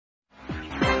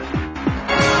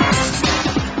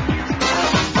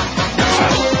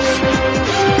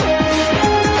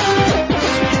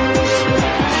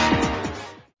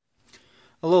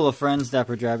Alola friends,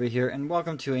 DapperDraby here, and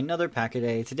welcome to another pack a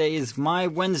day. Today is my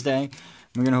Wednesday.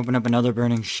 We're going to open up another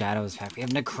Burning Shadows pack. We have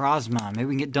Necrozma. Maybe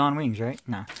we can get Dawn Wings, right?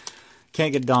 No.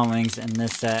 Can't get Dawn Wings in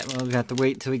this set. We'll have to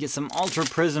wait till we get some Ultra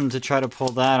Prism to try to pull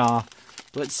that off.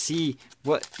 Let's see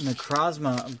what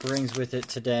Necrozma brings with it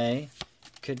today.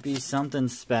 Could be something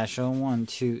special. 1,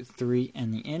 2, 3,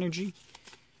 and the energy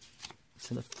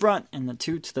to the front and the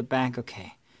 2 to the back.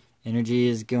 Okay. Energy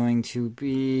is going to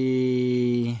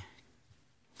be...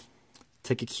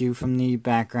 Take a cue from the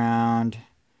background.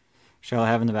 Shall I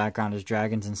have in the background is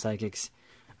dragons and psychics.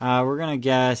 We're going to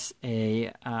guess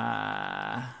a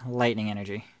lightning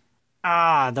energy.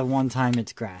 The one time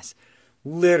it's grass.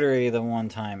 Literally the one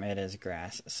time it is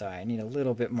grass. So I need a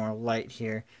little bit more light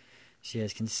here so you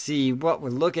guys can see what we're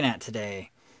looking at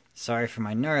today. Sorry for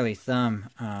my gnarly thumb.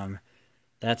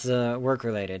 That's work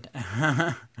related.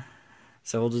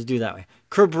 So we'll just do that way.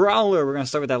 Crabrawler, we're going to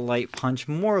start with that light punch.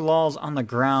 More lols on the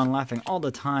ground, laughing all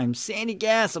the time. Sandy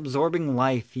gas, absorbing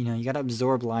life. You know, you got to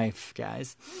absorb life,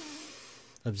 guys.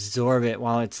 Absorb it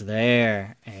while it's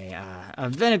there.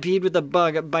 A Venipede with a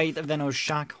bug bite, a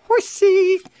Venoshock.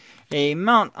 Horsey, a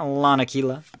Mount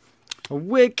Lanakila. A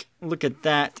Wick, look at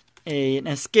that. An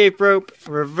escape rope.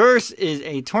 Reverse is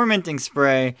a tormenting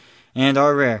spray. And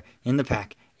our rare in the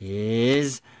pack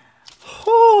is...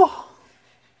 Woo!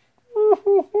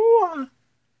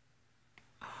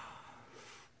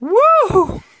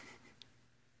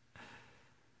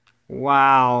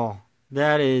 Wow,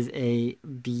 that is a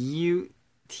beautiful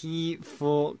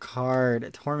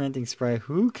card. Tormenting Spray,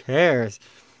 who cares?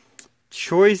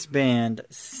 Choice Band,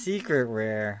 Secret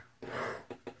Rare. I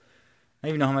don't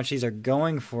even know how much these are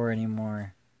going for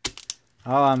anymore.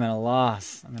 Oh, I'm at a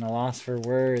loss. I'm at a loss for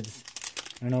words.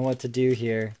 I don't know what to do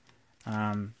here.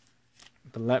 But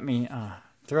let me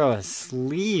throw a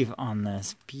sleeve on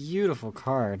this beautiful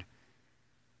card.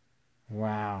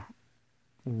 Wow.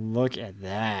 Look at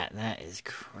that. That is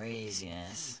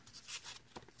craziness.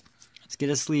 Let's get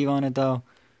a sleeve on it, though.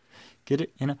 Get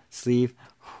it in a sleeve.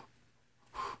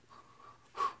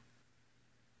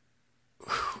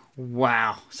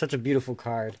 Wow. Such a beautiful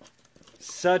card.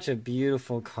 Such a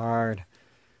beautiful card.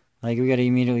 Like, we gotta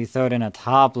immediately throw it in a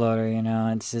top loader, you know.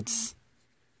 It's...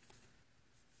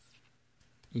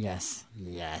 Yes.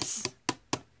 Yes.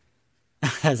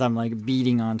 As I'm, like,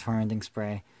 beating on Tormenting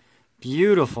Spray.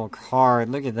 Beautiful card.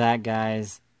 Look at that,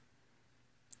 guys.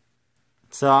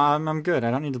 So I'm good. I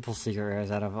don't need to pull Secret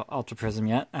Rares out of Ultra Prism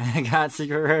yet. I got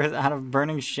Secret Rares out of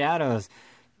Burning Shadows.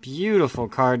 Beautiful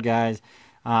card, guys.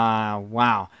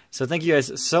 Wow. So thank you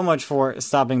guys so much for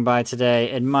stopping by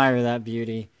today. Admire that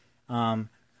beauty. This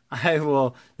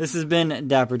has been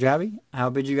DapperDraby. I'll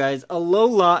bid you guys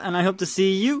alola, and I hope to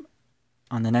see you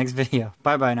on the next video.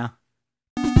 Bye-bye now.